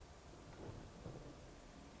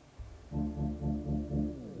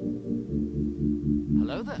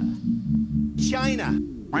go there? China.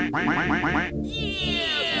 Yeah,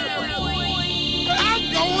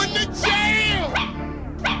 I'm going to jail!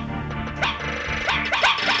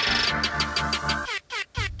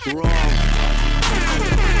 Wrong.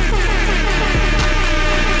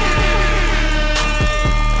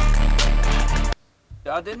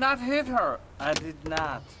 I did not hit her. I did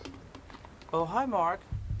not. Oh, hi, Mark.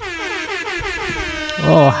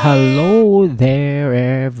 Oh, hello there,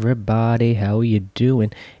 everybody. How you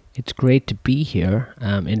doing? It's great to be here.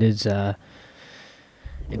 It's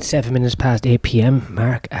 7 minutes past 8 p.m.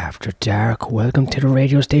 Mark After Dark. Welcome to the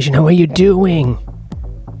radio station. How are you doing?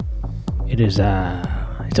 It's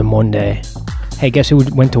a Monday. Hey, guess who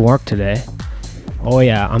went to work today? Oh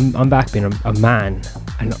yeah, I'm back being a man,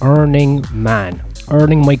 an earning man,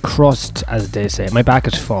 earning my crust, as they say. My back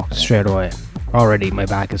is fucked straight away. Already, my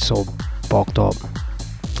back is so bulked up.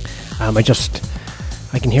 I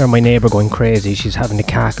can hear my neighbour going crazy. She's having the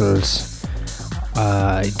cackles.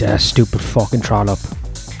 The stupid fucking trollop.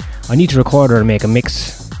 I need to record her and make a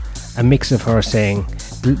mix of her saying.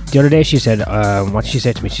 The other day she said, what she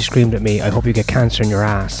said to me, she screamed at me, "I hope you get cancer in your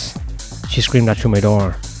ass." She screamed that through my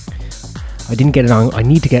door. I didn't get it on. I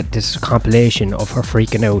need to get this compilation of her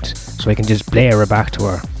freaking out so I can just blare it back to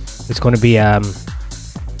her. It's going to be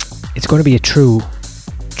a true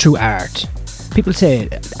art. People say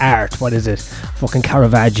art, what is it? Fucking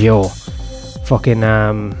Caravaggio. Fucking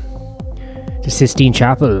the Sistine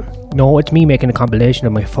Chapel. No, it's me making a compilation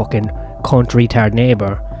of my fucking cunt retard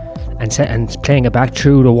neighbour and playing it back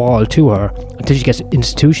through the wall to her until she gets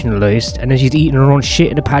institutionalised and then she's eating her own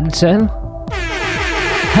shit in a padded cell.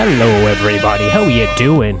 Hello everybody, how are you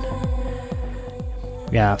doing?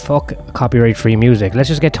 Yeah, fuck copyright-free music. Let's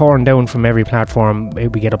just get torn down from every platform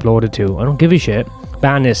we get uploaded to. I don't give a shit.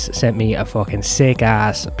 Banis sent me a fucking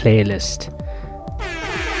sick-ass playlist.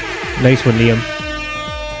 Nice one, Liam.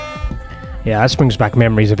 Yeah, this brings back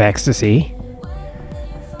memories of ecstasy.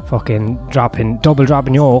 Fucking double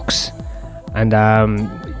dropping yokes. And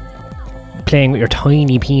playing with your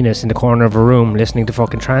tiny penis in the corner of a room, listening to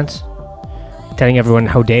fucking trance. Telling everyone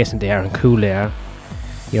how decent they are and cool they are.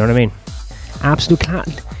 You know what I mean? Absolute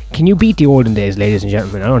Can you beat the olden days, ladies and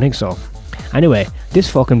gentlemen? I don't think so. Anyway, this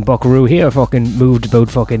fucking buckaroo here fucking moved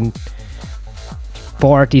about fucking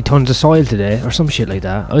 40 tons of soil today, or some shit like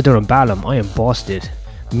that. I was down in Ballum. I am busted.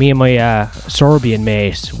 Me and my Serbian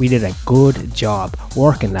mate, we did a good job.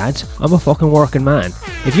 Working, lads. I'm a fucking working man.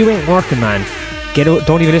 If you ain't working, man, get out.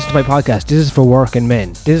 Don't even listen to my podcast. This is for working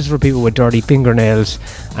men. This is for people with dirty fingernails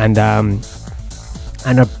and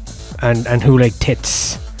who like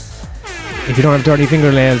tits. If you don't have dirty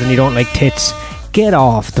fingernails and you don't like tits, get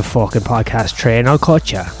off the fucking podcast train. I'll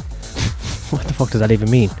cut ya. What the fuck does that even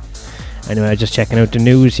mean? Anyway, just checking out the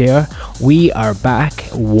news here. We are back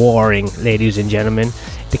warring, ladies and gentlemen.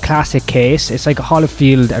 The classic case. It's like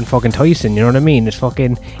Holyfield and fucking Tyson. You know what I mean? It's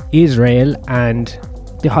fucking Israel and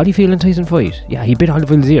the Holyfield and Tyson fight. Yeah, he bit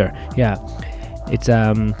Holyfield's ear. Yeah, it's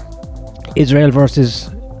Israel versus.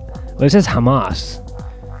 Well, it says Hamas.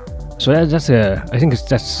 So I think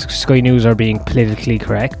that's Sky News are being politically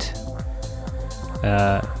correct.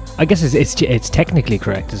 I guess it's technically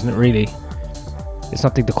correct, isn't it? Really, it's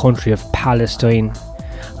not like the country of Palestine.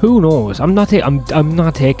 Who knows? I'm not taking. Who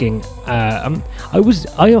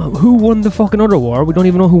won the fucking other war? We don't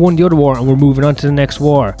even know who won the other war, and we're moving on to the next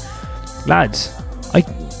war, lads. I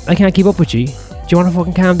can't keep up with you. Do you want to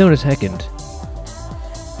fucking calm down a second?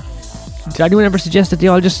 Did anyone ever suggest that they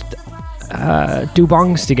all just do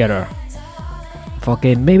bongs together?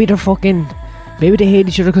 Fucking maybe they hate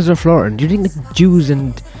each other because they're flirting. Do you think the Jews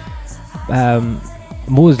and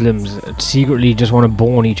Muslims secretly just want to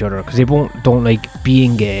bone each other because they don't like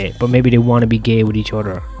being gay, but maybe they want to be gay with each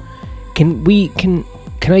other? Can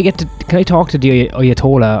I talk to the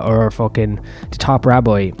Ayatollah or fucking the top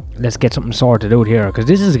rabbi? Let's get something sorted out here, because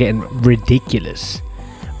this is getting ridiculous.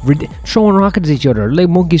 Throwing rockets at each other like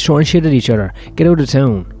monkeys throwing shit at each other. Get out of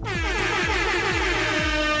town.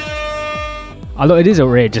 Although it is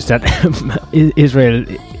outrageous that Israel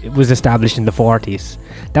was established in the 40s.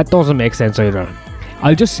 That doesn't make sense either.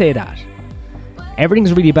 I'll just say that.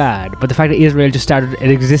 Everything's really bad, but the fact that Israel just started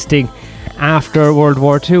existing after World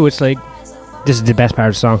War II, it's like, this is the best part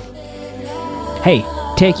of the song. Hey,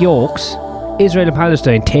 take yokes. Israel and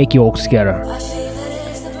Palestine, take yokes together.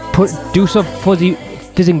 Do some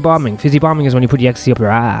fizzy bombing. Fizzy bombing is when you put the ecstasy up your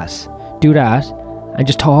ass. Do that, and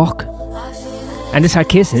just talk. And just start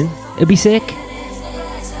kissing. It'll be sick.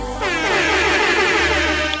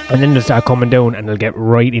 And then they'll start coming down and they'll get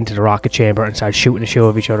right into the rocket chamber and start shooting the show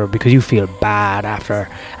of each other because you feel bad after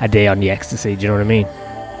a day on the ecstasy. Do you know what I mean?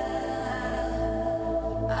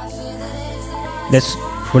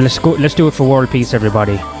 Well, let's go. Let's do it for world peace,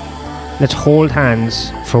 everybody. Let's hold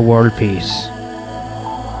hands for world peace.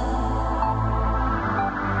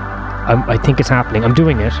 I think it's happening. I'm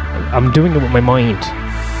doing it. I'm doing it with my mind.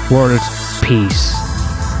 World peace.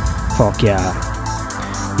 Fuck yeah.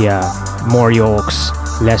 Yeah. More yokes.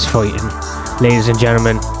 Less fighting. Ladies and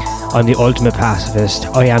gentlemen, I'm the ultimate pacifist.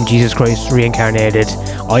 I am Jesus Christ reincarnated.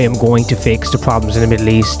 I am going to fix the problems in the Middle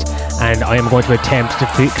East, and I am going to attempt to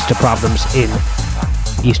fix the problems in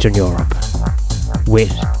Eastern Europe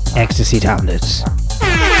with ecstasy tablets.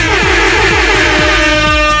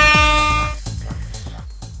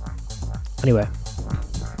 Anyway,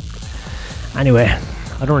 I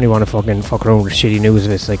don't really want to fuck around with shitty news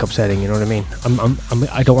if it's like upsetting, you know what I mean?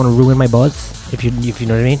 I don't want to ruin my buzz, if you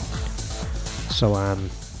know what I mean. So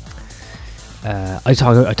I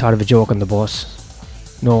thought of a joke on the bus.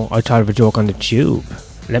 No, I thought of a joke on the tube.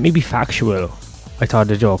 Let me be factual. I thought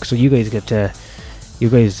of a joke, so you guys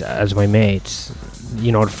as my mates,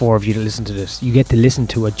 you know, the four of you that listen to this, you get to listen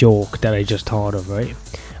to a joke that I just thought of, right?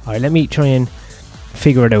 Alright, let me try and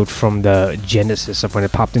figure it out from the genesis of when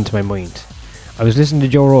it popped into my mind. I was listening to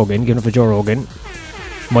Joe Rogan, giving up for Joe Rogan.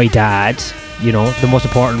 My dad, you know, the most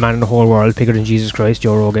important man in the whole world, bigger than Jesus Christ,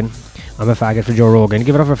 Joe Rogan. I'm a faggot for Joe Rogan.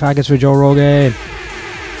 Give it up for faggots for Joe Rogan.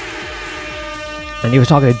 And he was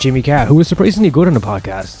talking to Jimmy Carr, who was surprisingly good on the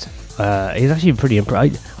podcast. He's actually pretty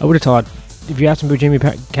impressed. I would have thought, if you asked him about Jimmy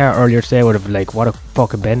Carr earlier today, I would have been like, what a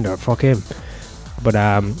fucking bender, fuck him. But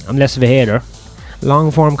I'm less of a hater.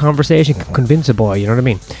 Long form conversation can convince a boy, you know what I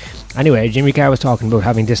mean? Anyway, Jimmy Carr was talking about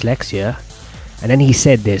having dyslexia, and then he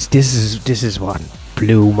said this is what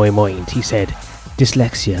blew my mind. He said,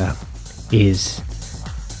 dyslexia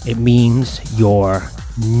it means you're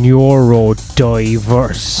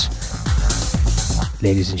neurodiverse.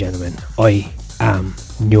 Ladies and gentlemen, I am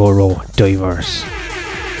neurodiverse.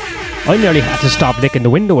 I nearly had to stop licking the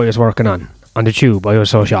window I was working on the tube. I was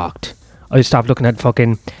so shocked. I stopped looking at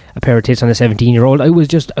fucking a pair of tits on a 17-year-old. I was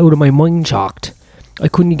just out of my mind shocked. I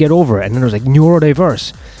couldn't get over it. And then I was like,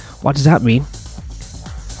 neurodiverse. What does that mean?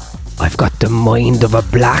 I've got the mind of a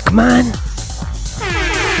black man.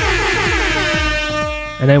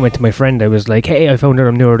 And I went to my friend. I was like, hey, I found out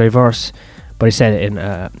I'm neurodiverse. But I said it in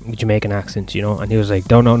a Jamaican accent, you know. And he was like,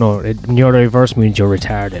 no. Neurodiverse means you're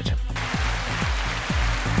retarded.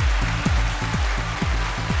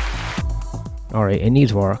 Alright, it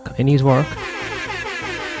needs work.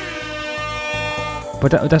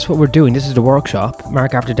 But that's what we're doing. This is the workshop.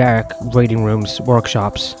 Mark After Dark, writing rooms,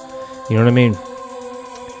 workshops. You know what I mean?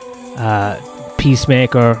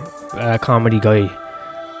 Peacemaker, comedy guy,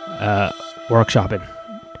 workshopping.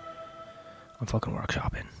 I'm fucking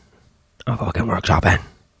workshopping.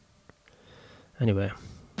 Anyway.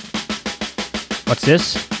 What's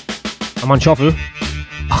this? I'm on shuffle.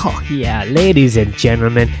 Oh yeah, ladies and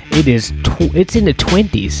gentlemen, it's in the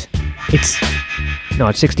 20s. It's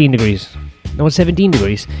 16 degrees. No, it's 17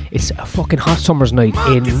 degrees. It's a fucking hot summer's night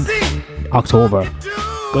in October.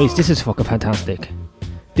 Guys, this is fucking fantastic.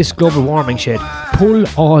 This global warming shit, pull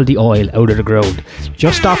all the oil out of the ground.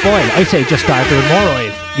 Just stop oil. I say just start doing more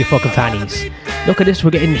oil, you fucking fannies. Look at this,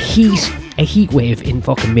 we're getting a heat wave in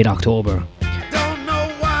fucking mid-October.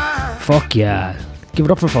 Fuck yeah. Give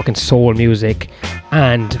it up for fucking soul music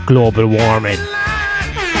and global warming.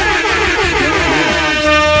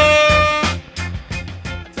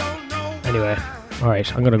 Anyway, alright,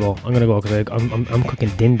 I'm gonna go because I'm cooking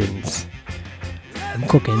dindins. I'm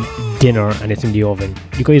cooking dinner and it's in the oven.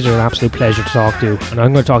 You guys are an absolute pleasure to talk to, and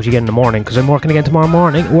I'm going to talk to you again in the morning because I'm working again tomorrow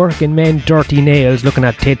morning. Working men, dirty nails, looking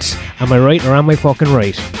at tits. Am I right or am I fucking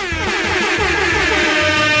right?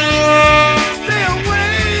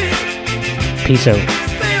 Peace out.